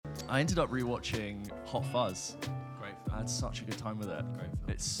I ended up rewatching Hot Fuzz. Great I had such a good time with it. Great film.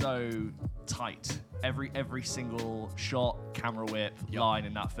 It's so tight. Every single shot, camera whip, line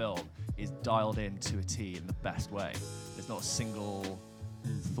in that film is dialed in to a T in the best way. There's not a single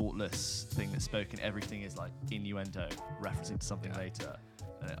thoughtless thing that's spoken. Everything is like innuendo, referencing to something later.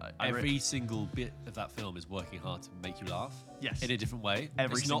 Every single bit of that film is working hard to make you laugh. Yes. In a different way.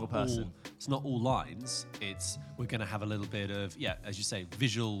 Every single person. It's not all lines. We're going to have a little bit of, as you say,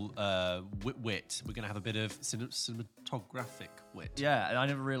 visual wit. We're going to have a bit of cinematographic wit. Yeah, and I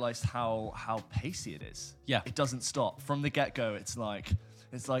never realized how pacey it is. Yeah. It doesn't stop. From the get-go, it's like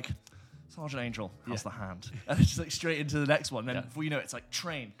Sergeant Angel, how's the hand? And it's just like straight into the next one. And before you know it, it's like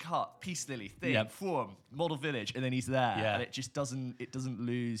train, cut, Peace Lily, thing, form, model village, and then he's there. Yeah. And it just doesn't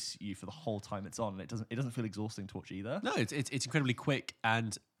lose you for the whole time it's on. And it doesn't feel exhausting to watch either. No, it's incredibly quick,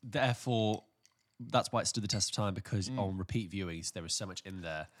 and therefore that's why it stood the test of time, because on repeat viewings there is so much in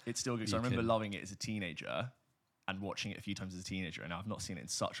there. It's still good. So I remember loving it as a teenager and watching it a few times as a teenager, and I've not seen it in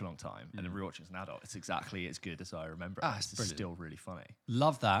such a long time. And then rewatching it as an adult, it's exactly as good as I remember. It's It's still really funny.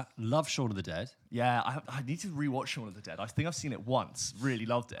 Love that. Love Shaun of the Dead. Yeah, I need to rewatch Shaun of the Dead. I think I've seen it once, really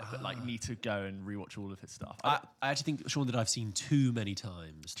loved it, but like need to go and rewatch all of his stuff. I actually think Shaun of the Dead I've seen too many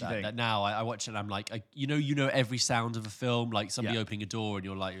times. you think? That now I watch it and I'm like, you know every sound of a film, like somebody opening a door and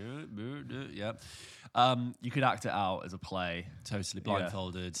you're like, yeah. You could act it out as a play. Totally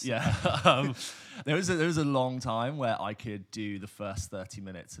blindfolded. Yeah. There was a long time where I could do the first 30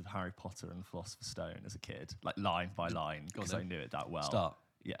 minutes of Harry Potter and the Philosopher's Stone as a kid, like line by line, because I knew it that well. Start.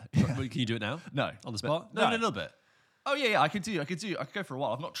 Yeah. Can you do it now? No. On the spot? No. No, a little bit. Oh yeah, I could go for a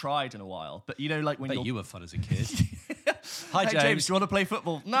while. I've not tried in a while, but you know, like when Bet you're... you were fun as a kid. Hi, Hey James. James, do you want to play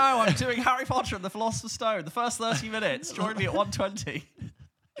football? No, I'm doing Harry Potter and the Philosopher's Stone. The first 30 minutes. Join me at 1:20.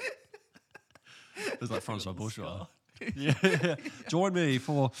 It was like Francois Bourgeois. Yeah. Join me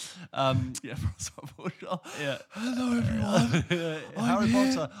for Francois Bourgeois. Yeah. hello everyone. Harry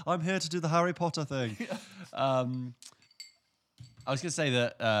Potter. I'm here to do the Harry Potter thing. I was going to say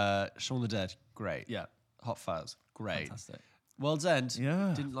that Shaun of the Dead, great. Yeah. Hot Fuzz, great. Fantastic. World's End,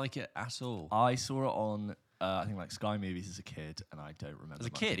 Yeah. didn't like it at all. I saw it on, I think, like Sky Movies as a kid, and I don't remember. As a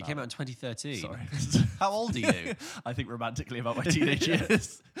much kid, it about came out in 2013. Sorry. How old are you? I think romantically about my teenage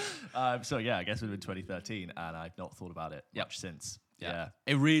years. So yeah, I guess it would have been 2013, and I've not thought about it much since. Yeah.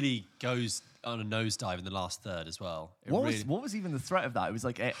 It really goes on a nosedive in the last third as well. What was even the threat of that? It was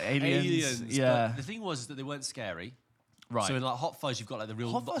like aliens. Yeah. But the thing was that they weren't scary. Right. So in like Hot Fuzz, you've got like the real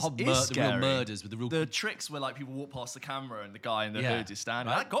Hot Fuzz the is real scary. murders with the real. The tricks where like people walk past the camera and the guy in the hood is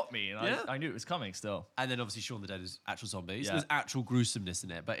standing. Right. That got me, and Yeah. I knew it was coming still. And then obviously Shaun of the Dead is actual zombies. Yeah. There's actual gruesomeness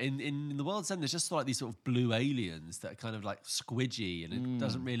in it. But in the World's End, there's just like these sort of blue aliens that are kind of like squidgy, and it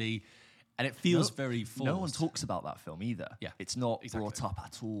doesn't really, and it feels very forced. No one talks about that film either. Yeah, It's not exactly. brought up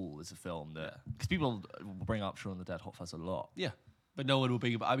at all as a film that because people will bring up Shaun of the Dead, Hot Fuzz a lot. Yeah, but no one will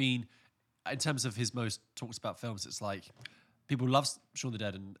bring it. I mean, in terms of his most talked about films, it's like people love Shaun of the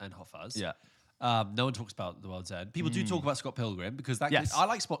Dead and Hot Fuzz. Yeah. No one talks about The World's End. People do talk about Scott Pilgrim because that. Yes. I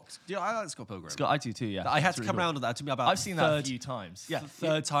like Scott. I like Scott Pilgrim. I do too. Yeah, I had It's to really come cool. around with that. It took me about. I've seen that a few times. Yeah,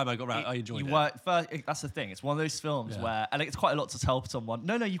 third time I got around. I enjoyed it. First, that's the thing. It's one of those films where, and it's quite a lot to tell someone.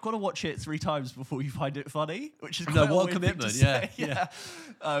 No, you've got to watch it 3 times before you find it funny, which is quite a what weird thing to commitment, say. yeah.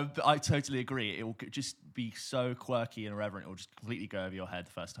 But I totally agree. It will just be so quirky and irreverent. It will just completely go over your head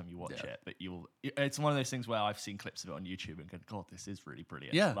the first time you watch it. But it's one of those things where I've seen clips of it on YouTube and go, God, this is really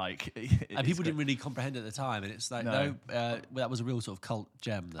brilliant. Yeah. Like, And people didn't really comprehend it at the time, and it's like that was a real sort of cult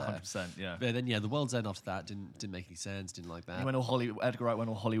gem there. 100%. Yeah. But then The World's End after that didn't make any sense. Didn't like that. He went all Hollywood. Edgar Wright went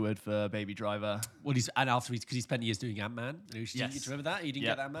all Hollywood for Baby Driver. Well, because he spent years doing Ant-Man. Do you remember that? He didn't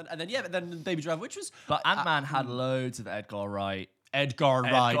get Ant-Man, and then Baby Driver, which was. But Ant-Man had loads of Edgar Wright. Edgar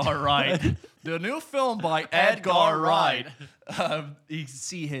Wright. The new film by Edgar Wright. You can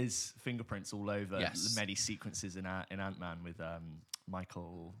see his fingerprints all over many sequences in Ant-Man with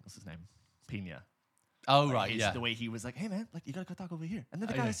Michael, what's his name? Pena. Oh, Like right, yeah. The way he was like, hey, man, like you got to go talk over here. And then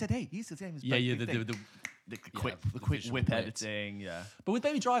the guy said, hey, his name is... The quick visual whip wit. editing, yeah. But with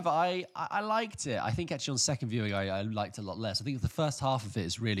Baby Driver, I liked it. I think actually on second viewing, I liked it a lot less. I think the first half of it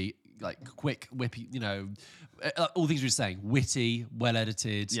is really like quick, whippy, all things we were saying, witty, well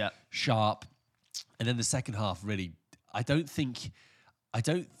edited, sharp. And then the second half really, I don't think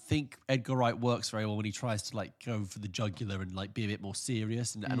Edgar Wright works very well when he tries to like go for the jugular and like be a bit more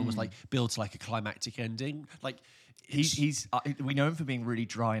serious and almost like build to like a climactic ending. Like He's we know him for being really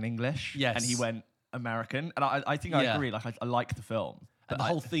dry in English. Yes. And he went American. And I think I agree. Like I like the film. And the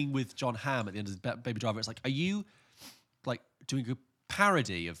whole thing with John Hamm at the end of Baby Driver, it's like, are you like doing a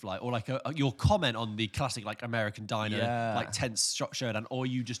parody of like, or like your comment on the classic like American Diner, like tense showdown, or are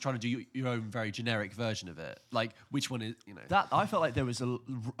you just trying to do your own very generic version of it? Like, which one is, you know? That I felt like there was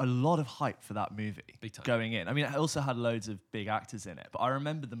a lot of hype for that movie going in. I mean, it also had loads of big actors in it, but I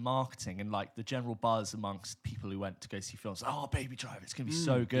remember the marketing and like the general buzz amongst people who went to go see films. Oh, Baby Driver, it's gonna be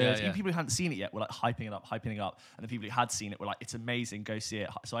so good. Even people who hadn't seen it yet were like hyping it up, and the people who had seen it were like, it's amazing, go see it.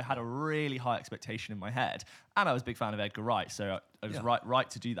 So I had a really high expectation in my head, and I was a big fan of Edgar Wright, so I was right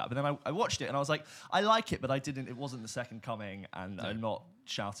to do that. But then I watched it and I was like, I like it, but it wasn't the second coming, and I'm not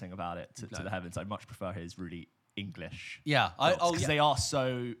shouting about it to the heavens. I much prefer his really English. Because they are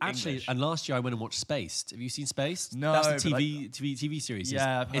so actually English. And last year I went and watched Spaced. Have you seen Spaced? No, that's the TV series.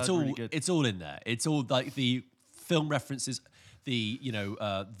 Yeah, it's all really good. It's all in there. It's all like the film references, the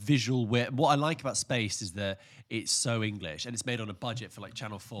visual wit. What I like about Spaced is that it's so English and it's made on a budget for like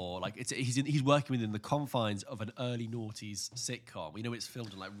Channel 4. Like he's working within the confines of an early noughties sitcom. We know it's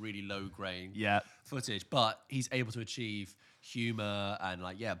filmed in like really low grain footage, but he's able to achieve humor and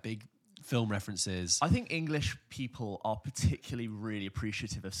big film references. I think English people are particularly really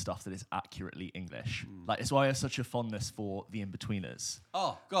appreciative of stuff that is accurately English. Like, it's why I have such a fondness for The In-Betweeners.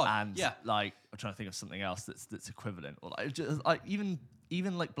 Oh God! And like, I'm trying to think of something else that's equivalent, or like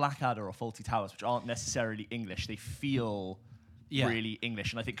even like Blackadder or Fawlty Towers, which aren't necessarily English. They feel really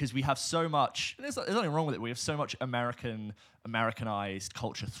English, and I think because we have so much, and there's nothing wrong with it. We have so much Americanized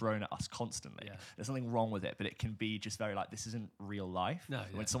culture thrown at us constantly. There's nothing wrong with it, but it can be just very like, this isn't real life.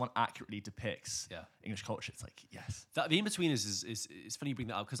 When someone accurately depicts English culture, it's like, yes. The In-Betweeners is funny you bring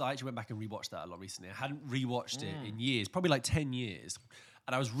that up, because I actually went back and rewatched that a lot recently. I hadn't rewatched it in years, probably like 10 years,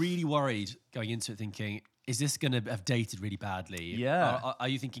 and I was really worried going into it, thinking, is this going to have dated really badly? Yeah. Are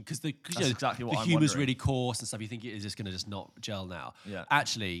you thinking, because exactly what the I'm humor's wondering. really coarse and stuff, you think is this going to just not gel now? Yeah.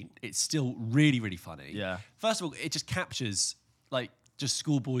 Actually, it's still really, really funny. Yeah. First of all, it just captures like just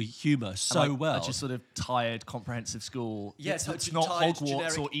schoolboy humor so well. Just sort of tired, comprehensive school. Yeah, it's not tired, Hogwarts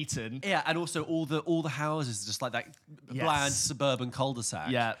generic, or Eton. Yeah, and also all the houses are just like that bland suburban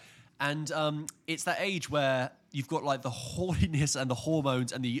cul-de-sac. Yeah. And it's that age where you've got like the horniness and the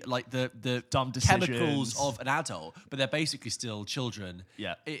hormones and the dumb chemicals of an adult, but they're basically still children.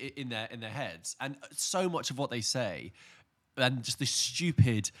 Yeah. in their heads, and so much of what they say, and just the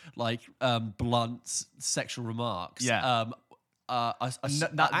stupid blunt sexual remarks. Yeah.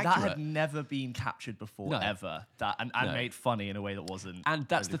 That accurate. had never been captured before, ever. And made funny in a way that wasn't. And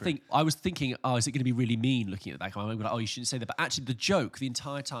that's the thing. I was thinking, is it going to be really mean looking at that? I'm like, you shouldn't say that. But actually, the joke the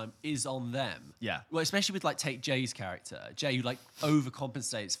entire time is on them. Yeah. Well, especially with take Jay's character, Jay, who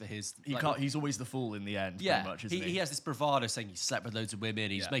overcompensates for his. He's always the fool in the end. Yeah. Pretty much, isn't he has this bravado saying he slept with loads of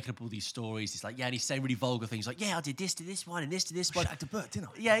women. He's making up all these stories. He's like, and he's saying really vulgar things like, I did this to this one and this to this one. I did Bert, didn't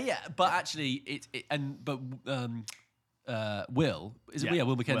I? Yeah. But actually, Will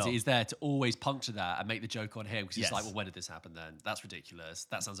McKenzie is there to always puncture that and make the joke on him, because he's like, well, when did this happen then? That's ridiculous.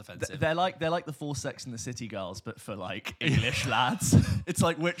 That sounds offensive. They're like the 4 Sex and the City girls, but for like English lads. It's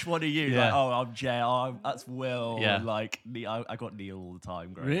like, which one are you? Yeah. Like, I'm Jay. That's Will. Yeah. And like I got Neil all the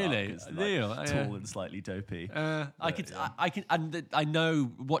time growing up. Really? 'Cause, Neil? Tall and slightly dopey. I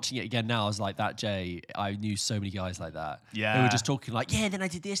know watching it again now, I was like, that Jay, I knew so many guys like that. Yeah. Who were just talking like, then I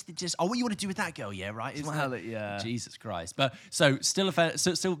did this, what you want to do with that girl? Yeah, right. Jesus Christ. But so still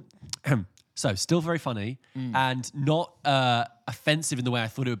still very funny and not offensive in the way I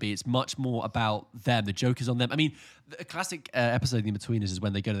thought it would be. It's much more about them. The joke is on them. I mean, the classic episode of The In-Betweeners is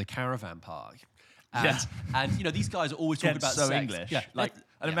when they go to the caravan park. And these guys are always talking about so sex. English. Yeah, like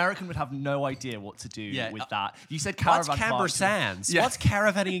an American would have no idea what to do with that. You said What's caravan Canberra park. Sands? Yeah. What's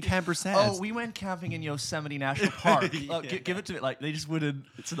caravanning in Canberra Sands? Oh, we went camping in Yosemite National Park. Give it to it. Like, they just wouldn't.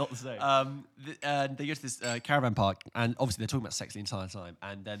 It's not the same. And they go to this caravan park, and obviously they're talking about sex the entire time.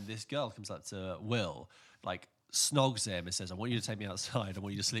 And then this girl comes up to Will, snogs him and says, I want you to take me outside. I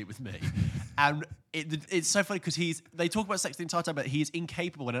want you to sleep with me. And it's so funny because they talk about sex the entire time, but he is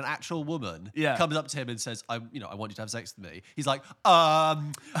incapable when an actual woman comes up to him and says, I want you to have sex with me. He's like, how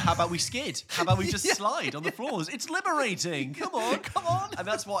about we skid? How about we just slide on the floors? It's liberating. Come on. And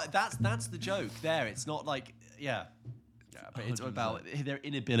that's the joke there. It's not like, but it's about their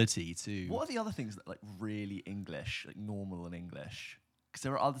inability to. What are the other things that really English, normal and English? Because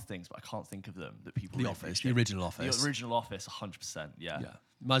there are other things, but I can't think of them that people. The Office, the original Office. The original Office, 100%. Yeah.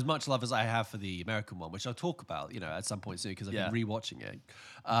 As much love as I have for the American one, which I'll talk about, at some point soon, because I've been rewatching it.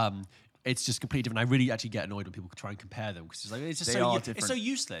 it's just completely different. I really actually get annoyed when people try and compare them because it's just it's so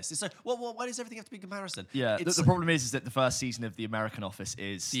useless. It's so why does everything have to be a comparison? Yeah, the problem is that the first season of the American Office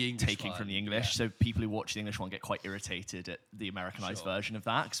is taking from the English, so people who watch the English one get quite irritated at the Americanized version of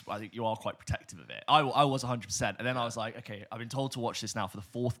that, because I think you are quite protective of it. I was 100%, and then I was like, okay, I've been told to watch this now for the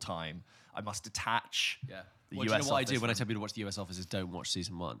 4th time. I must detach. Yeah. The US US you know what I Office do when I tell people to watch the US Office is don't watch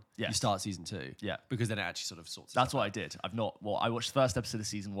season 1. Yes. You start season 2. Yeah. Because then it actually sort of sorts. That's what I did. I watched the first episode of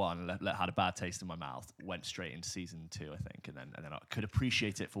season 1 and had a bad taste in my mouth. Went straight into season 2, I think, and then I could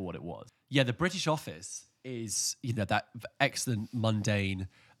appreciate it for what it was. Yeah, the British Office is that excellent mundane,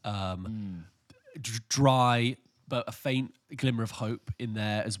 dry, but a faint glimmer of hope in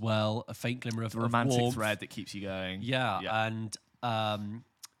there as well. A faint glimmer of romantic warmth. thread that keeps you going. Yeah. And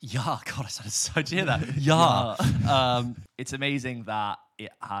God, I sounded so dear that. Yeah. It's amazing that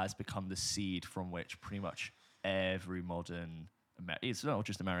it has become the seed from which pretty much every modern, it's not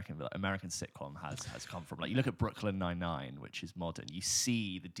just American, but American sitcom has come from. Like, you look at Brooklyn Nine-Nine, which is modern. You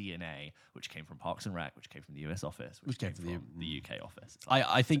see the DNA, which came from Parks and Rec, which came from the US Office, which came from the UK Office.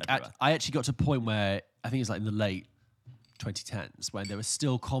 I think I actually got to a point where I think it's like in the late 2010s when there were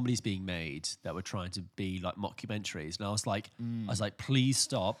still comedies being made that were trying to be like mockumentaries, and I was like, please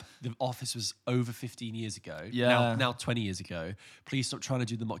stop. The Office was over 15 years ago. Yeah. Now 20 years ago. Please stop trying to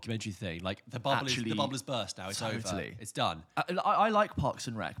do the mockumentary thing. Like the bubble is burst now. It's over. It's done. I like Parks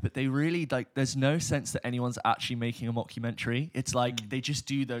and Rec, but they really there's no sense that anyone's actually making a mockumentary. It's like they just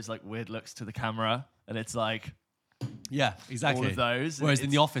do those like weird looks to the camera, and it's like. Yeah, exactly. All of those. Whereas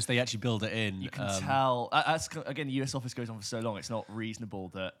in The Office, they actually build it in. You can tell. Again, the US Office goes on for so long, it's not reasonable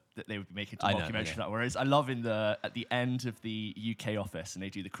that they would be making a documentary for that. Whereas I love at the end of the UK Office, and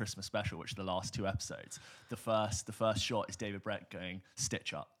they do the Christmas special, which are the last 2 episodes, the first shot is David Brent going,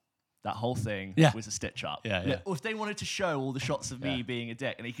 "Stitch up." That whole thing was a stitch up. Yeah. Or if they wanted to show all the shots of me being a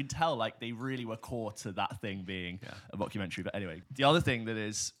dick, and you can tell like they really were core to that thing being a documentary. But anyway, the other thing that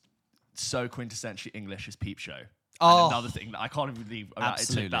is so quintessentially English is Peep Show. And another thing that I can't even believe it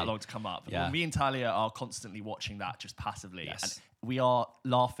took that long to come up. Yeah. Me and Talia are constantly watching that just passively. Yes. And we are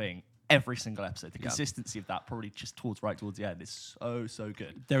laughing every single episode. The consistency of that probably just towards the end is so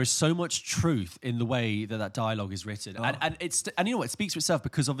good. There is so much truth in the way that dialogue is written. And you know what, it speaks for itself,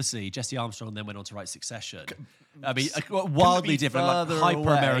 because obviously Jesse Armstrong then went on to write Succession. I mean, wildly different, like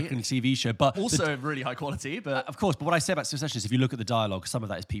hyper-American TV show, but also really high quality. But of course, but what I say about Succession is if you look at the dialogue, some of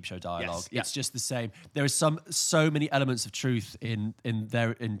that is Peep Show dialogue. It's just the same. There is so many elements of truth in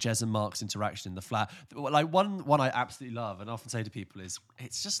Jez and Mark's interaction in the flat. Like one I absolutely love and I often say to people is,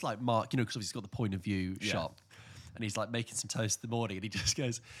 it's just like Mark, because obviously he's got the point of view shot, and he's like making some toast in the morning, and he just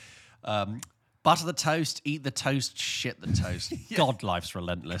goes, butter the toast, eat the toast, shit the toast. God, life's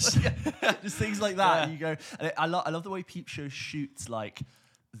relentless. Just things like that. You go. And I love the way Peep Show shoots like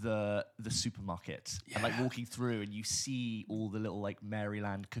the supermarket and like walking through, and you see all the little like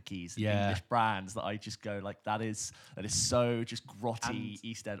Maryland cookies and English brands that I just go like, that is so just grotty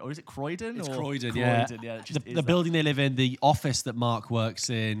East End. Or is it Croydon? It's Croydon, yeah. The building they live in, the office that Mark works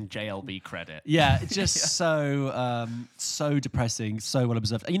in. JLB credit. Yeah, it's just so depressing, so well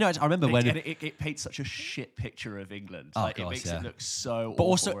observed. You know, I remember when it paints such a shit picture of England. It makes it look so but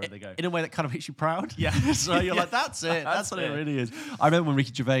awful also where they go. In a way that kind of makes you proud. Yeah. So you're like, that's it. That's what it really is. I remember when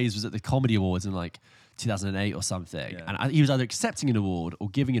Ricky Gervais was at the Comedy Awards in like 2008 or something, and he was either accepting an award or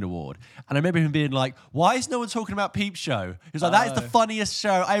giving an award, and I remember him being like, why is no one talking about Peep Show? He was like, that is the funniest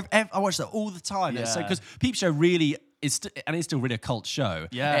show I watch that all the time. Because Peep Show really is and it's still really a cult show.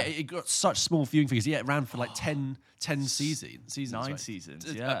 It got such small viewing figures. It ran for like 10 seasons. 9 seasons,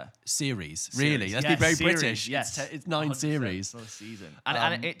 series, really. Let's be very British. Yes. It's 9 series. Not a season.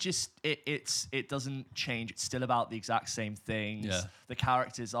 And it doesn't change. It's still about the exact same things. Yeah. The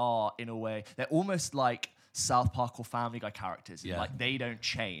characters are, in a way, they're almost like South Park or Family Guy characters. Like, they don't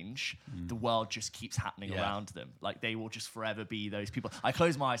change. The world just keeps happening around them. Like, they will just forever be those people. I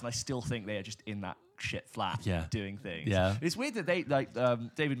close my eyes and I still think they are just in that shit flat doing things. It's weird that they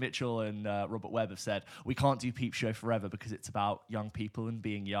David Mitchell and Robert Webb have said, we can't do Peep Show forever because it's about young people and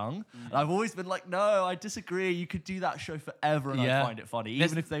being young. And I've always been like, no, I disagree. You could do that show forever and I'd find it funny.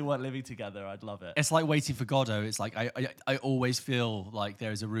 Even if they weren't living together, I'd love it. It's like Waiting for Godot. It's like I always feel like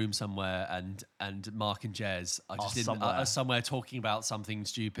there is a room somewhere and Mark and Jez are just somewhere talking about something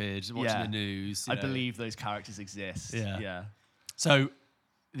stupid, watching the news. I believe those characters exist. Yeah. So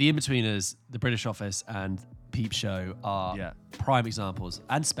The In-Betweeners, The British Office, and Peep Show are prime examples,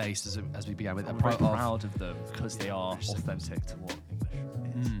 and Space, as we began with. I'm very proud of them because they are authentic to what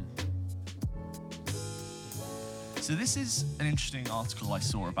English is. So this is an interesting article I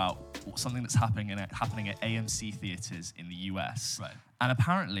saw about something that's happening at AMC theaters in the US. Right. And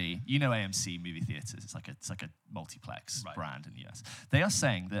apparently, you know AMC movie theaters. It's like a multiplex brand in the US. They are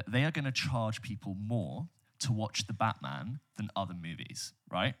saying that they are going to charge people more to watch the Batman than other movies,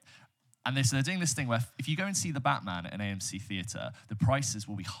 right? And they're doing this thing where if you go and see the Batman at an AMC theater, the prices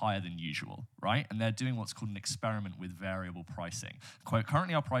will be higher than usual, right? And they're doing what's called an experiment with variable pricing. Quote,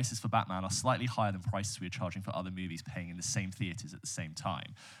 currently our prices for Batman are slightly higher than prices we are charging for other movies paying in the same theaters at the same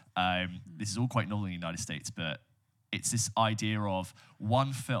time. This is all quite novel in the United States, but it's this idea of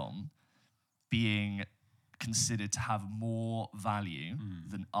one film being considered to have more value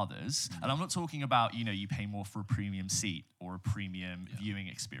than others. And I'm not talking about, you pay more for a premium seat or a premium viewing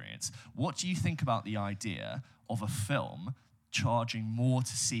experience. What do you think about the idea of a film charging more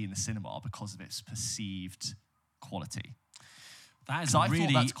to see in the cinema because of its perceived quality? That is I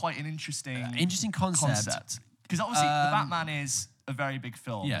thought that's quite an interesting concept. Because obviously the Batman is a very big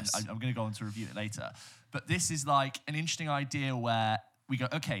film. Yes. And I'm going to go on to review it later. But this is like an interesting idea where we go,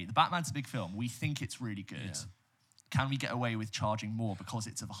 okay, the Batman's a big film. We think it's really good. Yeah. Can we get away with charging more because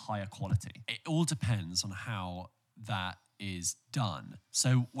it's of a higher quality? It all depends on how that is done.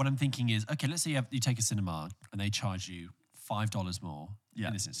 So what I'm thinking is, okay, let's say you take a cinema and they charge you $5 more,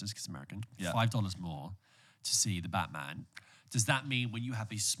 in this instance, because it's American, $5 more to see the Batman. Does that mean when you have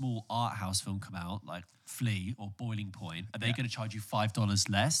a small art house film come out, like Flea or Boiling Point, are they going to charge you $5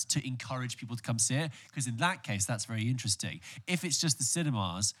 less to encourage people to come see it? Because in that case, that's very interesting. If it's just the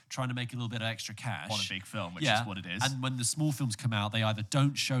cinemas trying to make a little bit of extra cash on a big film, which is what it is. And when the small films come out, they either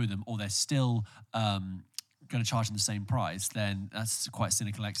don't show them or they're still going to charge them the same price, then that's quite a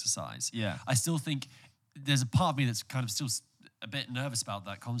cynical exercise. Yeah. I still think there's a part of me that's kind of still a bit nervous about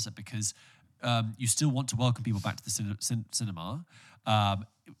that concept because you still want to welcome people back to the cinema.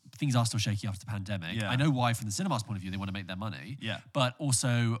 Things are still shaky after the pandemic. Yeah. I know why, from the cinema's point of view, they want to make their money. Yeah. But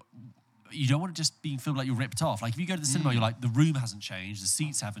also, you don't want to just being feel like you're ripped off. Like if you go to the cinema, you're like, the room hasn't changed, the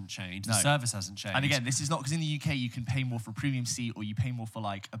seats haven't changed, the service hasn't changed. And again, this is not because in the UK you can pay more for a premium seat or you pay more for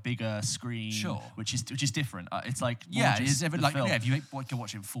like a bigger screen, which is different. It's like it's like if you can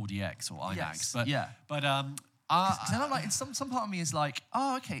watch it in 4DX or IMAX. But then I'm like, some part of me is like,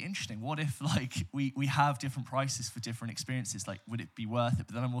 oh, okay, interesting. What if like we have different prices for different experiences? Like, would it be worth it?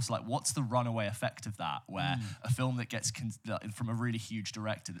 But then I'm also like, what's the runaway effect of that? Where a film that gets from a really huge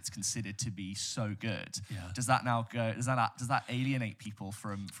director that's considered to be so good, does that now go? Does that alienate people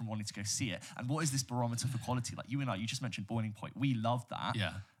from wanting to go see it? And what is this barometer for quality? Like you just mentioned Boiling Point. We love that.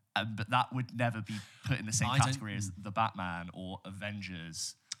 Yeah. But that would never be put in the same category as the Batman or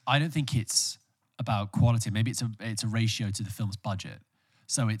Avengers. I don't think it's about quality. Maybe it's a ratio to the film's budget.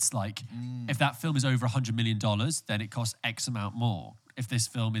 So it's like, if that film is over $100 million, then it costs X amount more. If this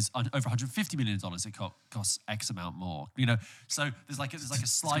film is over $150 million, it costs X amount more. So there's like a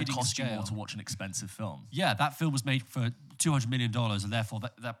sliding it's cost scale. You more to watch an expensive film. Yeah, that film was made for $200 million, and therefore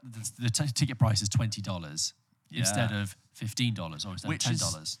the ticket price is $20 instead of $15 or instead of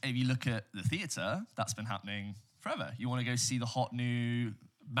 $10. If you look at the theater, that's been happening forever. You want to go see the hot new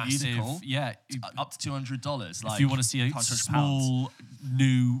massive musical, up to $200. Like if you want to see a small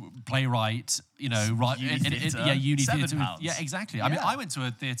new playwright, uni theatre. Yeah, exactly. Yeah. I mean, I went to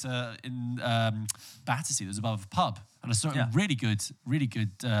a theatre in Battersea that was above a pub, and I saw a really good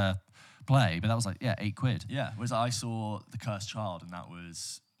play, but that was like £8. Yeah, whereas I saw The Cursed Child, and that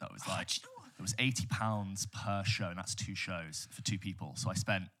was like it was £80 per show, and that's 2 shows for 2 people. So I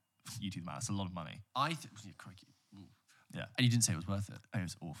spent, you do the math, that's a lot of money. Crikey. Yeah. And you didn't say it was worth it. It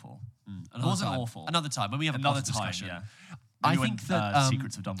was awful. It wasn't awful. Another time, when we have another discussion. Yeah. I think that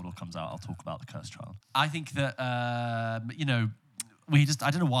Secrets of Dumbledore comes out, I'll talk about The Cursed Child. I think that I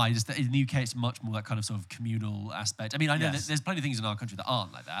don't know why. Just in the UK, it's much more that kind of sort of communal aspect. I mean, I know that there's plenty of things in our country that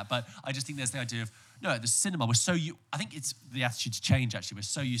aren't like that, but I just think there's the idea of the cinema. I think it's the attitude to change. Actually, we're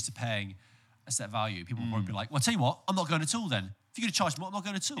so used to paying a set value. People won't be like, well, I'll tell you what, I'm not going at all. Then if you're going to charge more, I'm not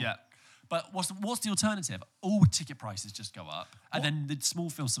going at all. Yeah. But what's the alternative? All ticket prices just go up, and then the small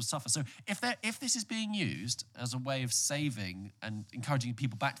films will suffer. So if this is being used as a way of saving and encouraging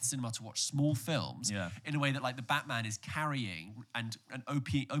people back to the cinema to watch small films, in a way that like the Batman is carrying and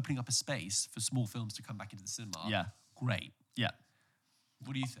opening up a space for small films to come back into the cinema, great. Yeah.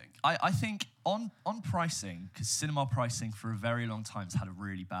 What do you think? I think on pricing, because cinema pricing for a very long time has had a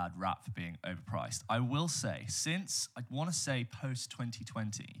really bad rap for being overpriced. I will say, since I want to say post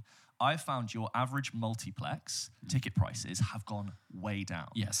 2020. I found your average multiplex ticket prices have gone way down.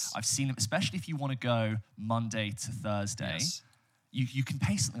 Yes. I've seen them, especially if you want to go Monday to Thursday. Yes. you can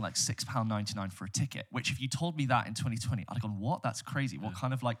pay something like £6.99 for a ticket, which if you told me that in 2020, I'd have gone, what? That's crazy. What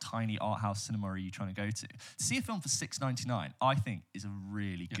kind of like tiny art house cinema are you trying to go to? To see a film for £6.99, I think is a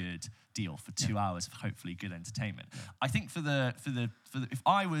really good deal for 2 hours of hopefully good entertainment. I think for the if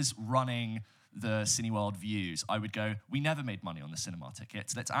I was running the Cineworld Views, I would go, we never made money on the cinema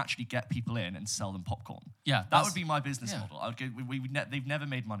tickets. Let's actually get people in and sell them popcorn. Yeah, that would be my business model. I would go, they've never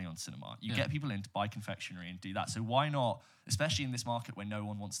made money on cinema. You get people in to buy confectionery and do that. So why not, especially in this market where no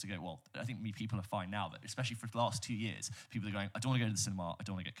one wants to go, well, I think people are fine now, but especially for the last 2 years, people are going, I don't want to go to the cinema, I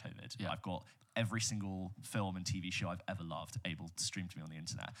don't want to get COVID. Yeah. I've got every single film and TV show I've ever loved able to stream to me on the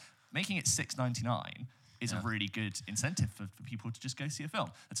internet. Making it $6.99 is a really good incentive for people to just go see a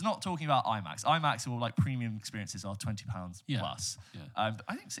film. It's not talking about IMAX. IMAX or like premium experiences are £20 plus. Yeah. But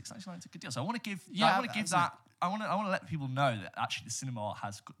I think $6.99 is a good deal. So I want to give. I want to give that. I want to let people know that actually the cinema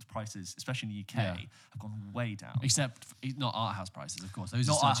has got prices, especially in the UK, have gone way down. Except not art house prices, of course. Those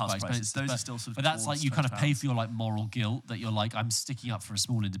not are art house prices. Those are still sort of. But that's like you kind of pay for your like moral guilt that you're like, I'm sticking up for a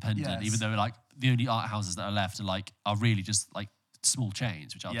small independent, even though like the only art houses that are left are really just like small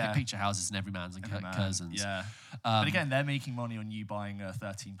chains, which are like Picture Houses and Everymans and Curzons. Yeah. But again, they're making money on you buying a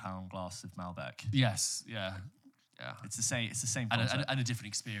 £13 glass of Malbec. Yes. Yeah. Yeah. It's the same and a different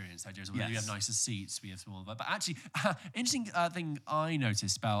experience. We have nicer seats, we have smaller. But actually, interesting thing I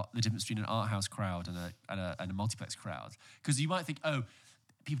noticed about the difference between an art house crowd and a multiplex crowd, because you might think, oh,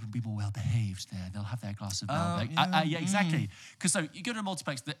 people will be more well behaved there. They'll have their glass of Malbec. Yeah, exactly. Because so you go to a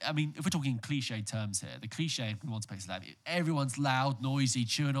multiplex. I mean, if we're talking cliche terms here, the cliche in multiplex is that everyone's loud, noisy,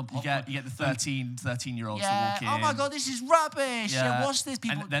 chewing on popcorn. You get the 13-year-olds to walk in. Oh my god, this is rubbish. Yeah, what's this?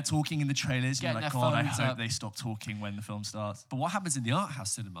 People and they're talking in the trailers. You're like, God, I hope they stop talking when the film starts. But what happens in the art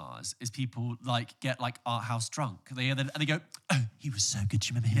house cinemas is people like get like art house drunk. They go, oh, he was so good. Do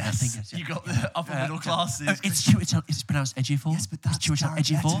you remember him? Yes, you got the upper middle classes. Oh, it's pronounced Ejiofor. Yes, but that's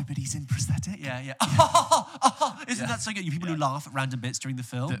but he's in prosthetic. Yeah. Isn't that so good? You people who laugh at random bits during the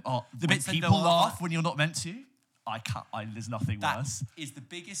film. The bits people laugh when you're not meant to. I can't. There's nothing worse. That is the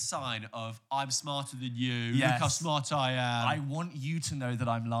biggest sign of I'm smarter than you. Yes. Look how smart I am. I want you to know that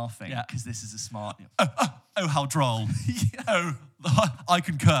I'm laughing because this is a smart. Oh, how droll. Oh, I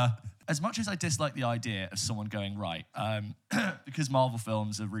concur. As much as I dislike the idea of someone going right, because Marvel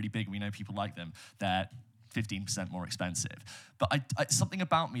films are really big, we know people like them. They're 15% more expensive. But something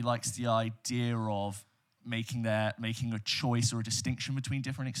about me likes the idea of making a choice or a distinction between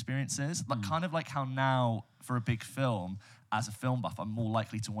different experiences. Like kind of like how now for a big film, as a film buff, I'm more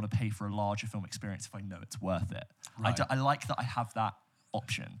likely to want to pay for a larger film experience if I know it's worth it. Right. I like that I have that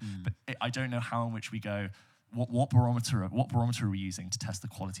option, but I don't know how in which we go. What barometer are we using to test the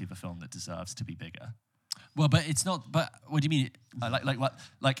quality of a film that deserves to be bigger? Well, but it's not. But what do you mean?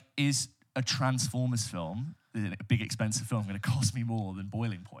 Like is a Transformers film, a big expensive film, going to cost me more than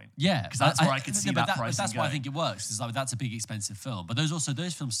Boiling Point? Yeah, because that's where I could see that price. That's why I think it works. Is like that's a big expensive film, but those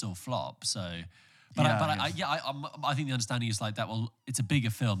films still flop. So, I think the understanding is like that. Well, it's a bigger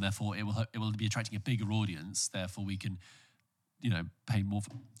film, therefore it will be attracting a bigger audience. Therefore, we can, pay more.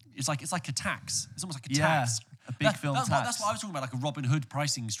 It's like a tax. It's almost like a tax. A big film tax. That's what I was talking about, like a Robin Hood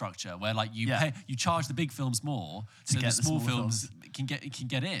pricing structure, where like you charge the big films more, so the small films can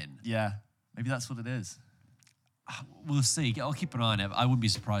get in. Yeah, maybe that's what it is. We'll see. I'll keep an eye on it. I wouldn't be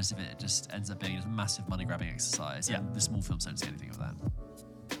surprised if it just ends up being a massive money grabbing exercise, and the small films don't see anything of that.